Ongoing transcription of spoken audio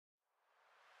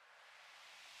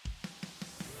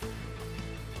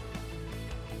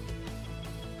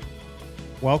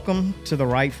Welcome to the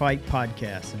Right Fight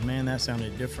Podcast. And man, that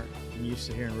sounded different. I'm used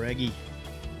to hearing Reggie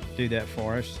do that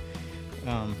for us.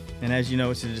 And as you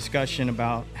know, it's a discussion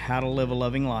about how to live a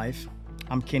loving life.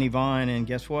 I'm Kenny Vaughn, and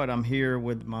guess what? I'm here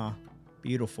with my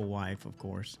beautiful wife, of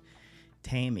course,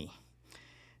 Tammie.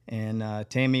 And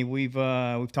Tammie, we've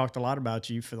talked a lot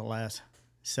about you for the last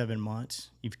 7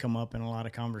 months. You've come up in a lot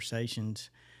of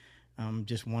conversations. I'm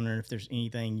just wondering if there's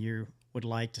anything you would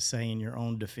like to say in your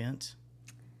own defense.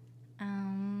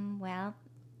 Well,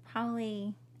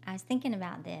 probably I was thinking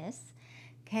about this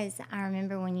because I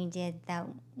remember when you did that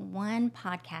one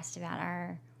podcast about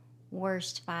our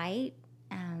worst fight.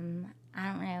 I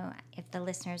don't know if the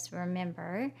listeners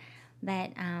remember,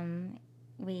 but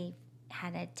we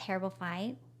had a terrible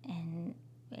fight, and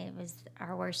it was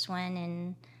our worst one,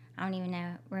 and I don't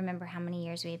even remember how many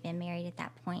years we had been married at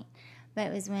that point. But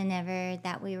it was whenever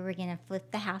that we were going to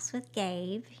flip the house with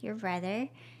Gabe, your brother,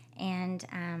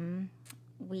 and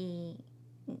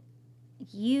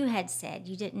you had said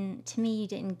you didn't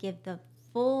give the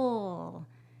full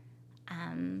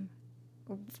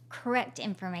correct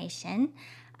information,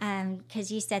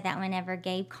 because you said that whenever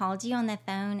Gabe called you on the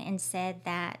phone and said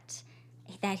that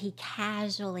he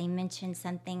casually mentioned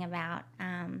something about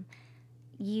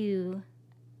you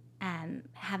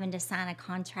having to sign a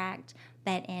contract,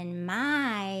 but in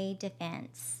my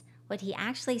defense, what he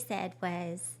actually said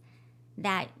was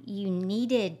that you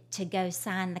needed to go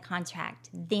sign the contract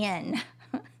then.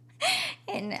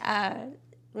 And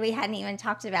we hadn't even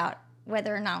talked about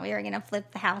whether or not we were going to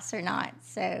flip the house or not.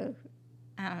 So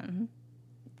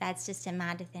that's just in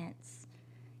my defense,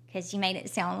 because you made it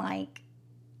sound like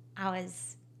I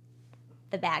was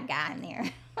the bad guy in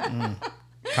there.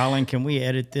 Colin, can we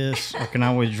edit this, or can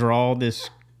I withdraw this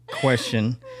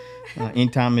question?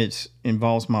 Anytime it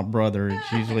involves my brother, it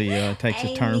usually takes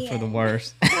a turn for the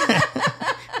worse.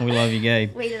 We love you,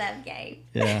 Gabe. We love Gabe.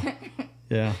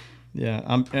 Yeah.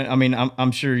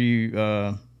 I'm sure you.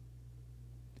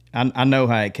 I know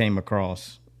how it came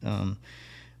across, but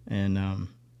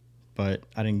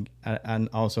I didn't. I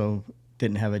also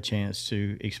didn't have a chance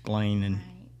to explain, and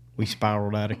we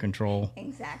spiraled out of control.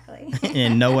 Exactly.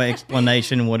 And no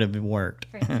explanation would have worked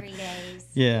for 3 days.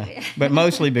 Yeah, but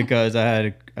mostly because I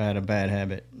had a bad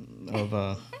habit of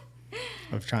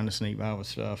trying to sneak by with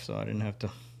stuff, so I didn't have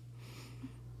to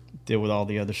deal with all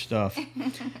the other stuff.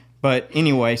 But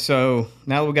anyway, so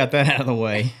now that we got that out of the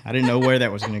way, I didn't know where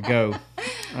that was going to go.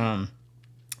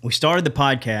 We started the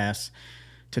podcast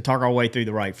to talk our way through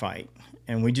the right fight,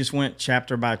 and we just went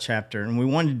chapter by chapter, and we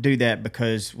wanted to do that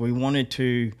because we wanted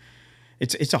to.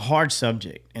 It's a hard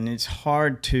subject, and it's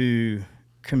hard to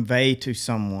convey to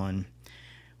someone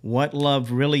what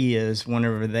love really is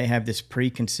whenever they have this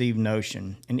preconceived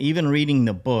notion. And even reading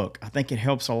the book, I think it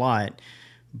helps a lot,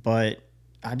 but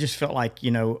I just felt like,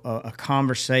 a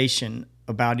conversation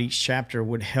about each chapter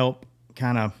would help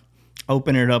kind of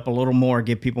open it up a little more,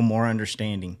 give people more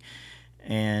understanding.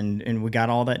 And we got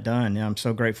all that done. And I'm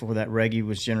so grateful that Reggie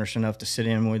was generous enough to sit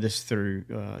in with us through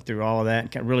all of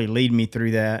that, and really lead me through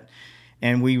that.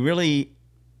 And we really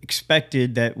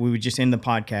expected that we would just end the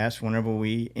podcast whenever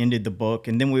we ended the book,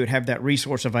 and then we would have that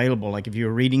resource available. Like if you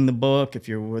were reading the book, if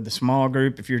you're with a small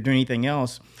group, if you're doing anything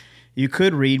else, you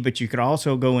could read, but you could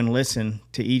also go and listen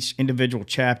to each individual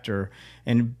chapter,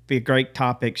 and be great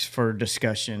topics for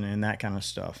discussion and that kind of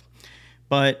stuff.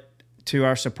 But to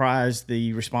our surprise,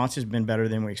 the response has been better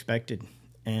than we expected.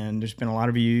 And there's been a lot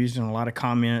of views and a lot of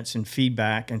comments and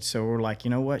feedback. And so we're like, you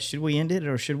know what, should we end it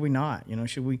or should we not?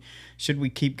 Should we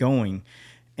keep going?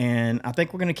 And I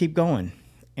think we're going to keep going.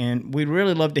 And we'd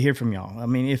really love to hear from y'all. I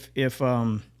mean, if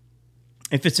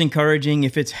it's encouraging,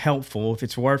 if it's helpful, if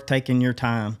it's worth taking your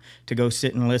time to go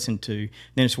sit and listen to,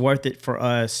 then it's worth it for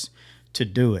us to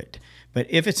do it. But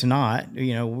if it's not,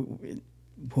 we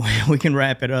can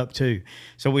wrap it up too.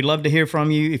 So we'd love to hear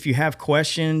from you. If you have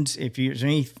questions, if there's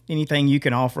anything you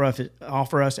can offer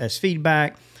us as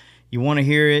feedback, you want to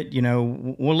hear it,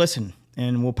 we'll listen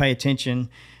and we'll pay attention.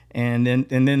 And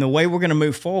then the way we're going to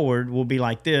move forward will be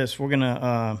like this. We're going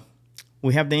to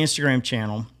we have the Instagram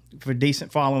channel for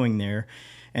decent following there.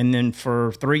 And then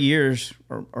for 3 years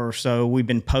or so, we've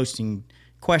been posting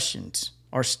questions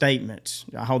or statements.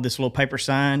 I hold this little paper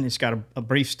sign. It's got a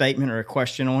brief statement or a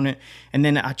question on it. And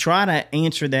then I try to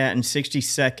answer that in 60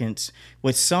 seconds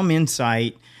with some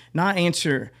insight.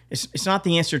 It's not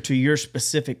the answer to your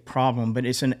specific problem, but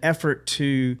it's an effort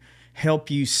to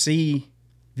help you see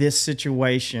this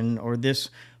situation or this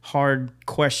hard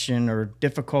question or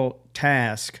difficult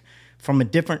task from a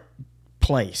different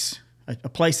place. A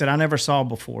place that I never saw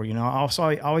before.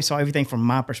 I always saw everything from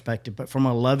my perspective, but from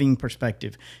a loving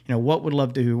perspective. What would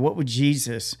love do? What would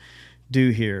Jesus do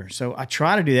here. So I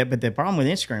try to do that, but the problem with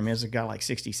Instagram is it got like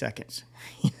 60 seconds,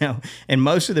 and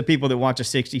most of the people that watch a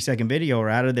 60-second video are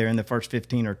out of there in the first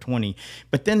 15 or 20.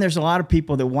 But then there's a lot of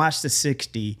people that watch the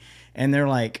 60 and they're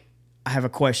like, I have a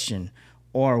question,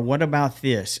 or what about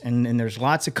this? And there's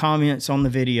lots of comments on the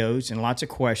videos and lots of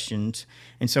questions.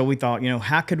 And so we thought,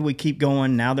 how could we keep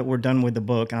going now that we're done with the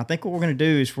book? And I think what we're going to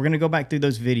do is we're going to go back through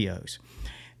those videos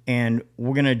and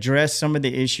we're going to address some of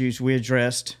the issues we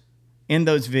addressed in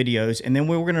those videos, and then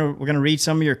we're gonna read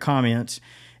some of your comments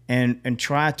and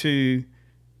try to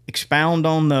expound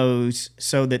on those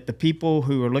so that the people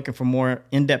who are looking for more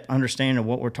in-depth understanding of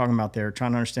what we're talking about there,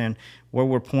 trying to understand where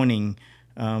we're pointing,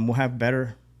 will have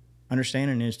better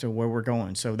understanding as to where we're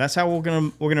going. So that's how we're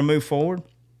gonna move forward.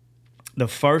 The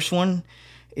first one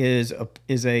is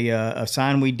a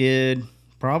sign we did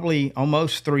probably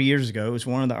almost 3 years ago. It was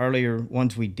one of the earlier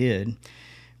ones we did.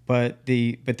 But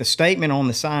the statement on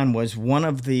the sign was one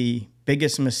of the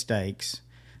biggest mistakes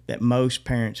that most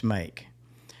parents make.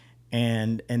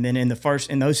 And then in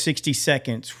those 60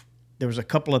 seconds, there was a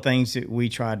couple of things that we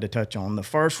tried to touch on. The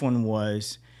first one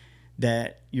was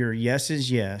that your yes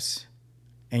is yes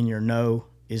and your no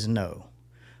is no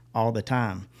all the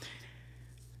time.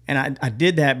 And I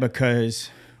did that because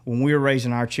when we were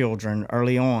raising our children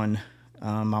early on,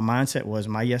 my mindset was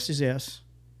my yes is yes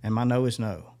and my no is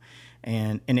no.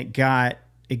 And it got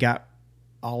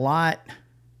a lot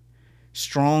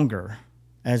stronger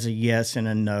as a yes and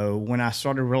a no when I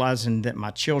started realizing that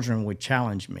my children would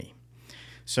challenge me.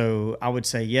 So I would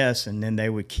say yes, and then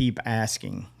they would keep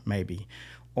asking maybe,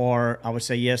 or I would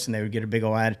say yes, and they would get a big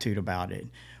old attitude about it.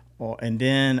 And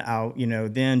then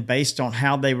then based on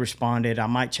how they responded, I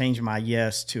might change my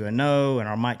yes to a no, and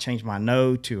I might change my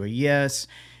no to a yes.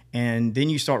 And then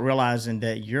you start realizing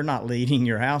that you're not leading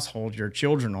your household, your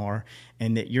children are,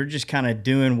 and that you're just kind of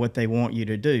doing what they want you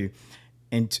to do.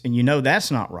 And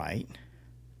that's not right.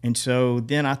 And so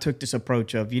then I took this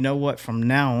approach of, from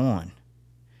now on,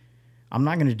 I'm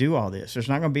not going to do all this. There's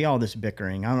not going to be all this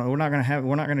bickering. I'm not going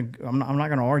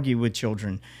to argue with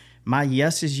children. My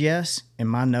yes is yes and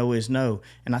my no is no.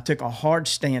 And I took a hard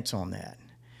stance on that.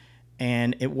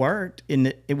 And it worked.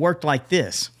 And it worked like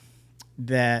this,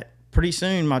 that pretty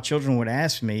soon my children would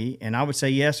ask me and I would say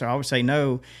yes or I would say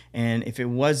no. And if it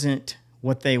wasn't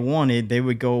what they wanted, they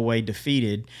would go away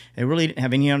defeated. They really didn't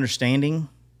have any understanding.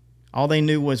 All they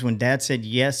knew was when Dad said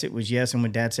yes, it was yes. And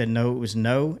when Dad said no, it was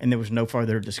no. And there was no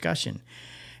further discussion.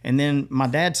 And then my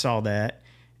dad saw that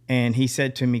and he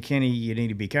said to me, Kenny, you need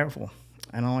to be careful.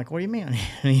 And I'm like, what do you mean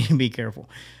I need to be careful?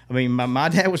 I mean, my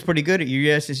dad was pretty good at your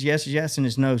yes is yes and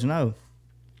his no is no.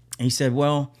 And he said,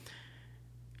 well,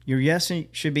 your yes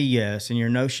should be yes and your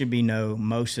no should be no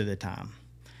most of the time,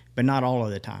 but not all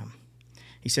of the time.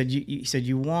 He said, you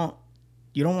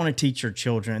don't want to teach your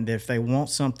children that if they want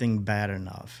something bad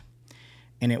enough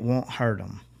and it won't hurt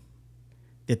them,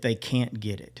 that they can't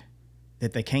get it,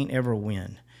 that they can't ever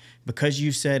win. Because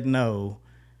you said no,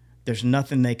 there's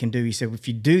nothing they can do. He said, if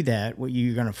you do that, what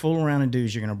you're going to fool around and do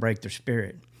is you're going to break their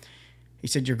spirit. He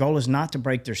said, your goal is not to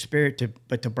break their spirit,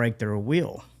 but to break their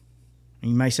will. And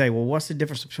you may say, well, what's the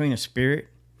difference between a spirit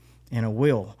and a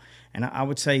will? And I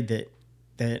would say that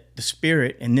the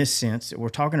spirit, in this sense that we're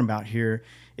talking about here,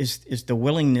 is the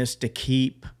willingness to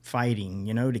keep fighting,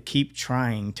 to keep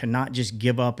trying, to not just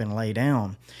give up and lay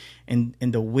down. And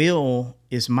the will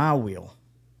is my will,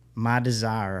 my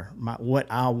desire, what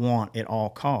I want at all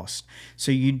costs.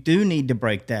 So you do need to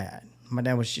break that. My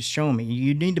dad was just showing me,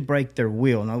 you need to break their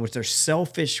will. In other words, their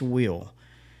selfish will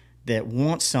that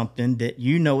wants something that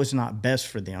is not best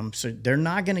for them. So they're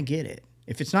not going to get it.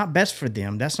 If it's not best for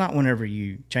them, that's not whenever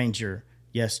you change your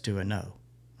yes to a no,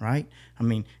 right? I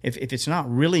mean, if it's not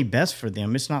really best for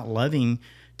them, it's not loving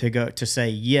to say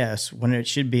yes when it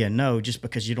should be a no just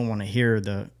because you don't want to hear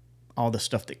all the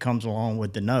stuff that comes along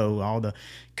with the no, all the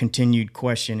continued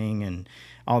questioning and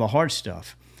all the hard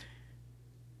stuff.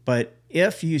 But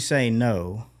if you say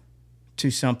no to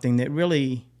something that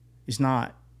really is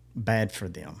not bad for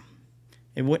them,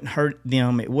 it wouldn't hurt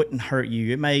them, it wouldn't hurt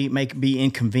you, it may be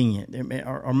inconvenient,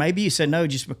 or maybe you said no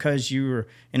just because you were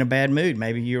in a bad mood,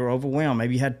 maybe you were overwhelmed,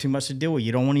 maybe you had too much to deal with,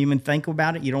 you don't want to even think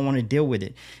about it, you don't want to deal with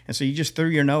it, and so you just threw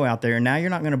your no out there, and now you're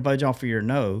not going to budge off of your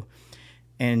no,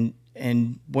 and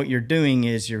what you're doing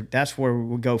is that's where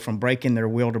we go from breaking their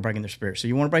will to breaking their spirit. So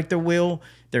you want to break their will,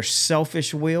 their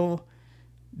selfish will,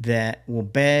 that will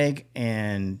beg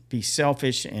and be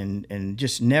selfish and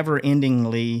just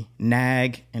never-endingly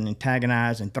nag and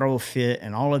antagonize and throw a fit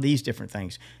and all of these different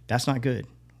things. That's not good.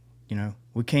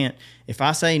 We can't. If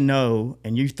I say no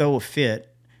and you throw a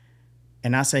fit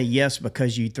and I say yes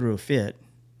because you threw a fit,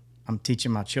 I'm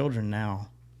teaching my children now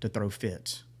to throw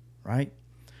fits. right?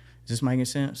 Is this making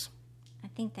sense? I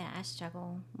think that I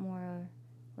struggle more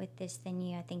with this than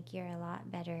you. I think you're a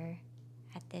lot better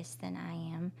at this than I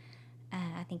am.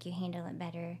 I think you handle it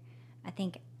better. I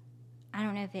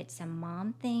don't know if it's a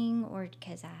mom thing or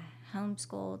because I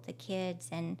homeschooled the kids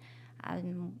and I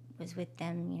was with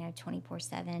them,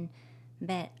 24/7.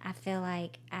 But I feel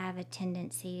like I have a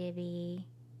tendency to be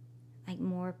like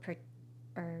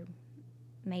or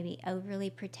maybe overly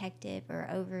protective or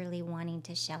overly wanting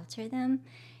to shelter them.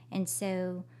 And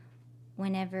so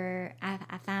whenever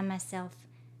I find myself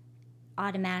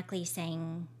automatically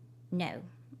saying no,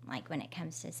 like when it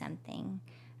comes to something.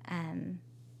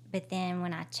 But then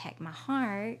when I check my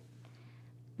heart,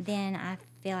 then I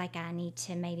feel like I need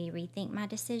to maybe rethink my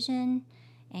decision.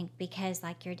 And because,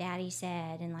 like your daddy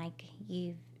said, and like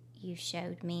you've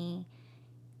showed me,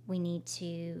 we need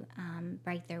to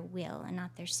break their will and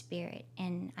not their spirit.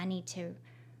 And I need to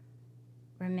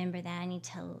remember that I need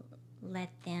to let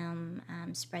them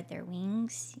spread their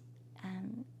wings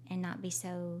and not be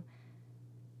so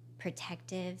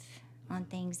protective on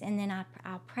things. And then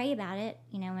I'll pray about it,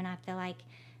 when I feel like,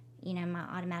 my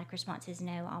automatic response is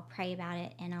no, I'll pray about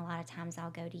it. And a lot of times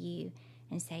I'll go to you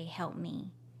and say, help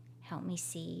me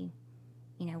see,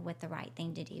 what the right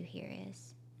thing to do here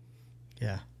is.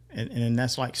 Yeah. And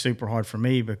that's like super hard for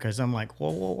me because I'm like,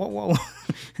 whoa.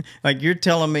 Like you're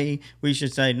telling me we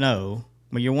should say no,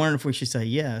 but you're wondering if we should say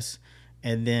yes.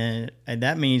 And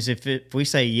that means if we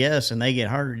say yes and they get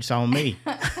hurt, it's on me.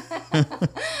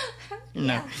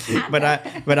 Yeah,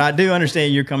 but I do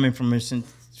understand you're coming from a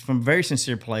very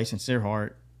sincere place, sincere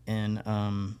heart, and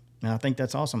I think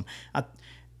that's awesome.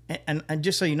 And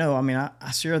just so you know, I mean,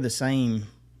 I share the same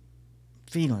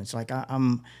feelings. Like I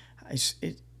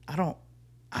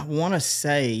want to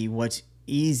say what's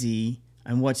easy,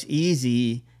 and what's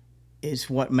easy is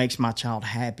what makes my child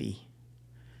happy.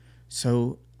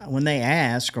 So when they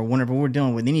ask, or whenever we're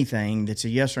dealing with anything that's a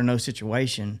yes or no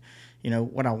situation,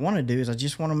 what I want to do is I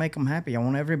just want to make them happy. I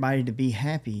want everybody to be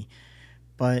happy,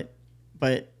 but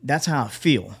that's how I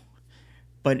feel.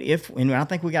 But and I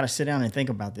think we got to sit down and think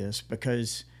about this,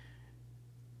 because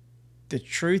the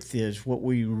truth is what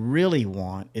we really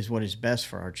want is what is best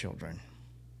for our children.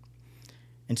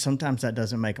 And sometimes that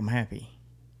doesn't make them happy.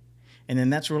 And then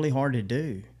that's really hard to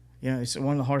do. It's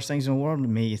one of the hardest things in the world to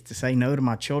me is to say no to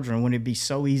my children when it'd be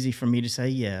so easy for me to say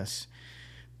yes.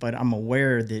 But I'm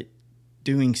aware that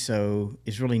doing so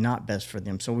is really not best for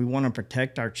them. So we want to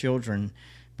protect our children,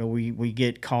 but we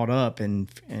get caught up and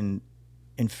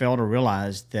fail to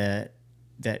realize that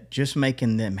just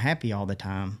making them happy all the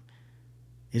time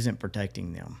isn't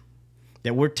protecting them.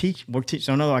 That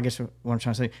so no, I guess what I'm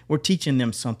trying to say, we're teaching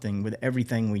them something with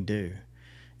everything we do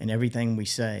and everything we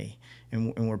say.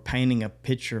 And we're painting a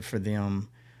picture for them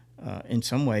in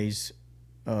some ways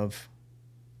of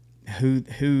who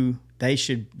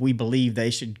we believe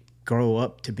they should grow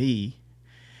up to be.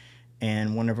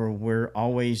 And whenever we're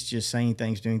always just saying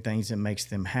things, doing things that makes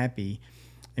them happy,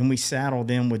 and we saddle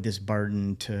them with this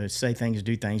burden to say things,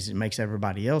 do things that makes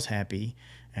everybody else happy,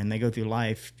 and they go through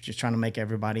life just trying to make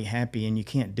everybody happy, and you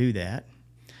can't do that.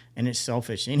 And it's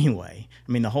selfish anyway.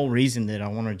 I mean, the whole reason that I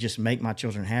want to just make my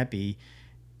children happy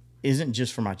isn't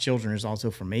just for my children, it's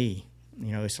also for me.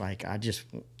 It's like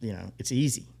it's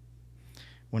easy.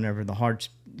 Whenever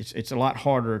it's a lot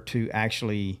harder to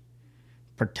actually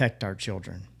protect our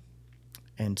children.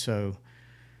 And so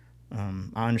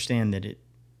I understand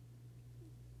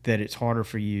that it's harder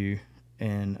for you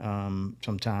and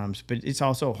sometimes, but it's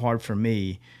also hard for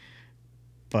me.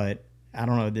 But I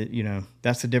don't know that,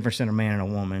 that's the difference in a man and a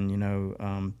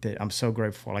woman, that I'm so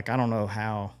grateful for. Like, I don't know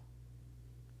how,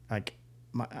 like,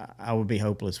 I would be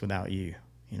hopeless without you,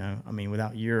 I mean,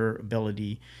 without your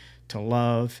ability to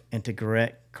love and to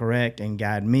correct and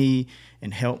guide me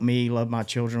and help me love my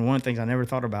children. One of the things I never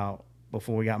thought about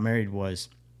before we got married was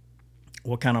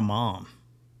what kind of mom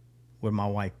would my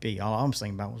wife be? All I was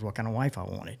thinking about was what kind of wife I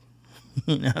wanted,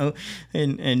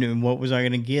 and what was I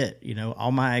going to get?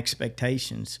 All my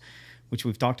expectations, which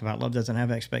we've talked about. Love doesn't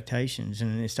have expectations,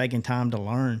 and it's taken time to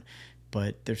learn,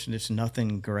 but there's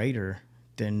nothing greater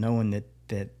than knowing that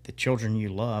the children you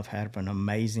love have an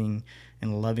amazing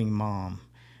and loving mom,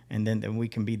 and then that we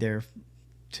can be there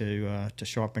to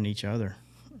sharpen each other,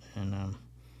 and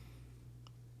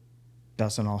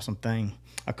that's an awesome thing.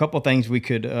 A couple of things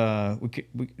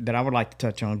that I would like to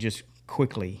touch on just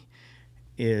quickly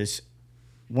is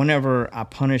whenever I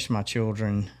punish my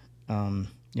children,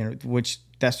 which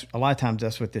that's a lot of times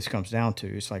that's what this comes down to.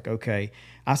 It's like, okay,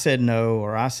 I said no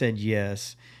or I said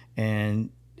yes, and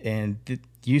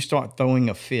you start throwing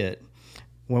a fit.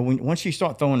 Well, once you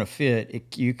start throwing a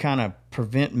fit, you kind of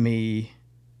prevent me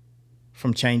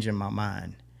from changing my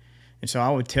mind. And so I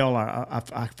would tell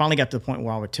I finally got to the point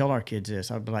where I would tell our kids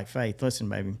this. I'd be like, Faith, listen,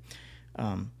 baby,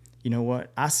 you know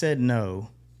what? I said no.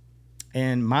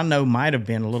 And my no might have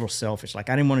been a little selfish. Like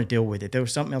I didn't want to deal with it. There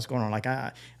was something else going on.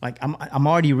 I'm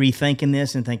already rethinking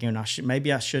this and thinking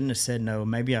maybe I shouldn't have said no.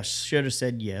 Maybe I should have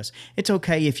said yes. It's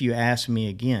okay if you ask me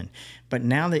again. But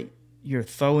now that you're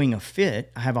throwing a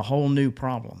fit, I have a whole new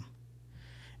problem.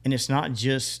 And it's not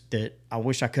just that I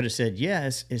wish I could have said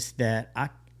yes. It's that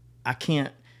I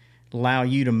can't allow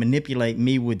you to manipulate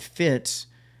me with fits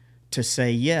to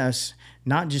say yes.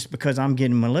 Not just because I'm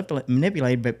getting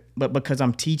manipulated, but because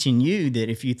I'm teaching you that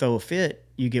if you throw a fit,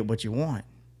 you get what you want.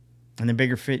 And the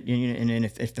bigger fit, and then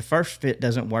if the first fit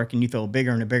doesn't work and you throw a bigger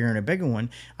and a bigger and a bigger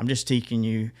one, I'm just teaching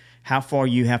you how far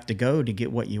you have to go to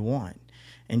get what you want.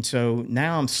 And so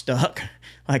now I'm stuck.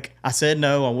 Like I said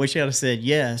no, I wish I had said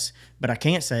yes, but I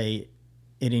can't say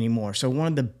it anymore. So one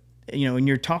of the, when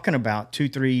you're talking about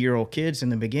 2-3-year-old kids in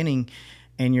the beginning,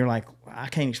 and you're like, I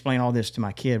can't explain all this to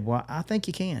my kid. Well, I think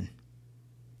you can.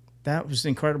 That was the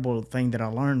incredible thing that I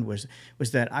learned was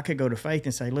that I could go to Faith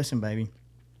and say, listen, baby,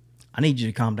 I need you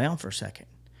to calm down for a second.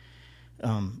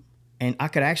 And I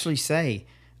could actually say,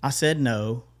 I said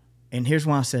no, and here's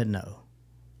why I said no.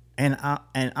 And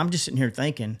I'm just sitting here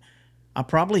thinking, I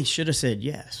probably should have said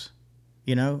yes.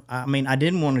 I mean, I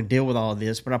didn't want to deal with all of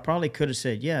this, but I probably could have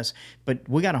said yes. But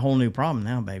we got a whole new problem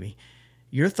now, baby.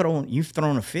 You've thrown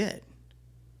a fit.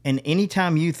 And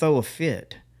anytime you throw a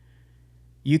fit,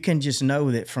 you can just know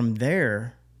that from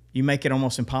there, you make it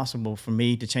almost impossible for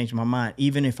me to change my mind,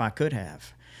 even if I could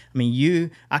have. I mean,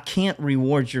 I can't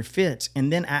reward your fits.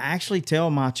 And then I actually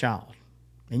tell my child,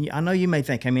 and I know you may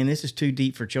think, this is too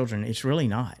deep for children. It's really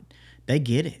not. They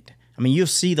get it. I mean, you'll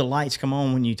see the lights come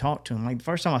on when you talk to them. Like the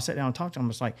first time I sat down and talked to them,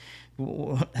 it's like,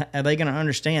 are they going to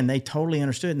understand? They totally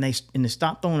understood. And they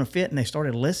stopped throwing a fit and they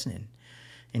started listening,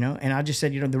 And I just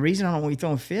said, the reason I don't want you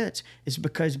throwing fits is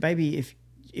because, baby,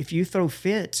 if you throw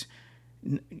fits,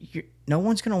 no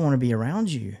one's going to want to be around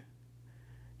you.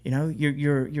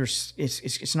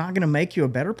 It's not going to make you a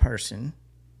better person.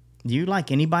 Do you like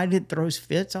anybody that throws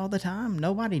fits all the time?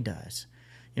 Nobody does.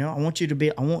 I want you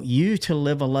to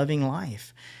live a loving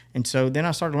life. And so then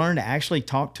I started learning to actually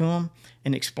talk to them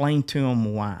and explain to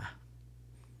them why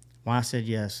I said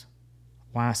yes,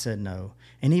 why I said no,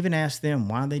 and even ask them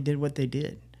why they did what they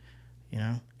did.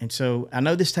 And so I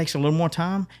know this takes a little more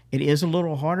time. It is a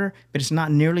little harder, but it's not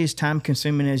nearly as time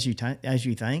consuming as you think.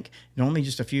 It's only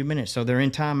just a few minutes. So they're in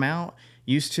timeout.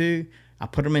 I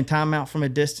put them in timeout from a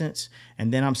distance,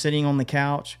 and then I'm sitting on the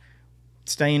couch,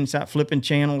 staying inside, flipping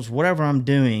channels, whatever I'm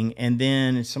doing. And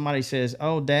then somebody says,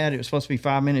 "Oh, Dad, it was supposed to be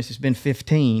 5 minutes. It's been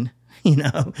 15."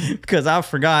 Because I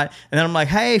forgot. And then I'm like,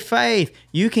 "Hey, Faith,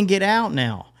 you can get out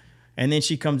now." And then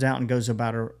she comes out and goes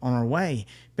about on her way.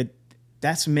 But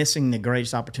that's missing the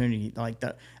greatest opportunity. Like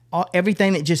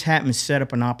everything that just happened set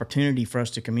up an opportunity for us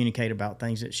to communicate about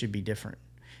things that should be different.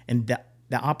 And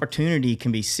the opportunity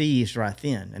can be seized right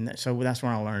then. And so that's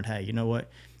when I learned, hey, you know what?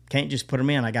 Can't just put them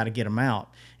in. I got to get them out.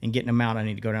 And getting them out, I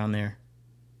need to go down there,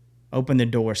 open the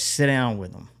door, sit down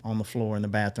with them on the floor in the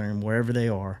bathroom, wherever they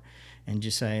are, and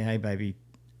just say, hey, baby,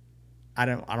 I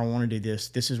don't want to do this.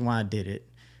 This is why I did it.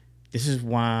 This is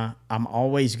why I'm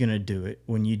always going to do it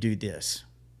when you do this.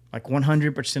 Like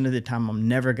 100% of the time, I'm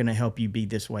never going to help you be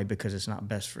this way because it's not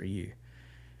best for you,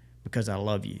 because I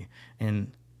love you.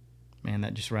 And, man,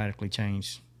 that just radically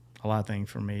changed a lot of things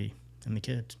for me and the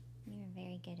kids. You were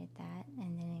very good at that,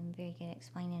 and then very good at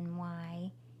explaining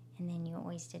why, and then you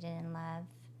always did it in love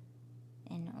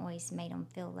and always made them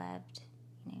feel loved,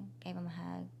 gave them a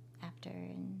hug after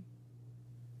and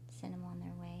sent them on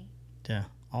their way. Yeah,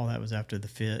 all that was after the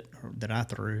fit that I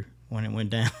threw when it went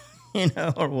down,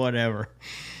 or whatever.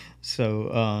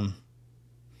 So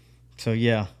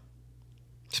yeah,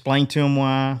 explain to them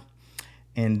why.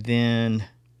 And then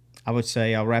I would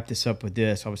say, I'll wrap this up with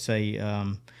this. I would say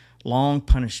long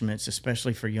punishments,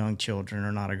 especially for young children,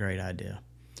 are not a great idea.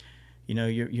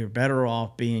 You're better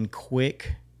off being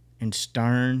quick and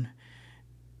stern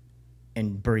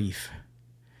and brief.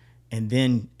 And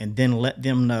then let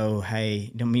them know,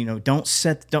 hey, don't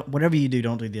whatever you do,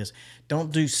 don't do this.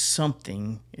 Don't do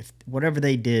something, if whatever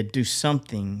they did, do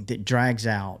something that drags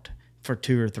out for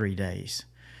 2 or 3 days.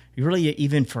 Really,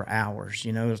 even for hours.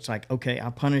 It's like, okay, I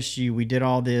punished you. We did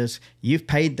all this. You've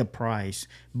paid the price,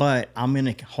 but I'm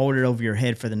going to hold it over your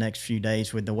head for the next few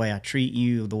days with the way I treat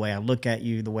you, the way I look at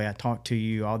you, the way I talk to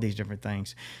you, all these different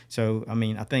things. So, I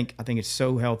think it's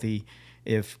so healthy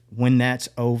if when that's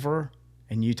over,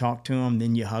 and you talk to them,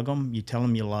 then you hug them, you tell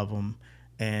them you love them,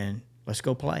 and let's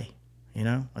go play.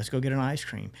 Let's go get an ice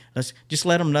cream. Let's just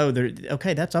let them know that,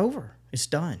 okay, that's over. It's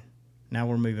done. Now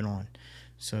we're moving on.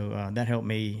 So that helped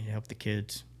me, help the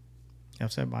kids,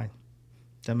 helps everybody.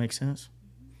 Does that make sense?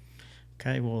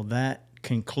 Okay, well, that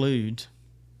concludes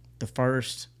the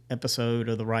first episode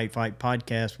of the Right Fight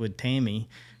podcast with Tammie.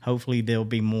 Hopefully there'll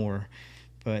be more.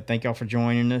 But thank y'all for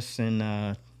joining us,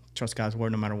 and trust God's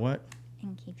word no matter what.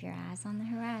 And keep your eyes on the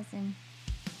horizon.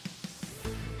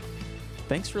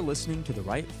 Thanks for listening to the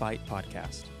Right Fight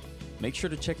podcast. Make sure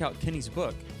to check out Kenny's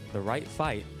book, The Right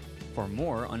Fight, for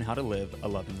more on how to live a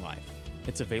loving life.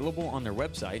 It's available on their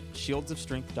website,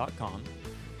 shieldsofstrength.com,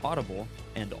 Audible,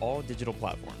 and all digital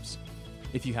platforms.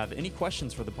 If you have any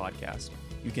questions for the podcast,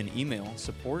 you can email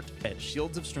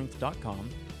support@shieldsofstrength.com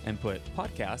and put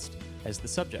podcast as the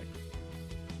subject.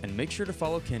 And make sure to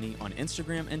follow Kenny on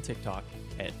Instagram and TikTok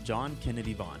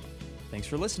 @JohnKennedyVaughn. Thanks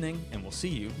for listening, and we'll see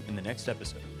you in the next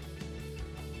episode.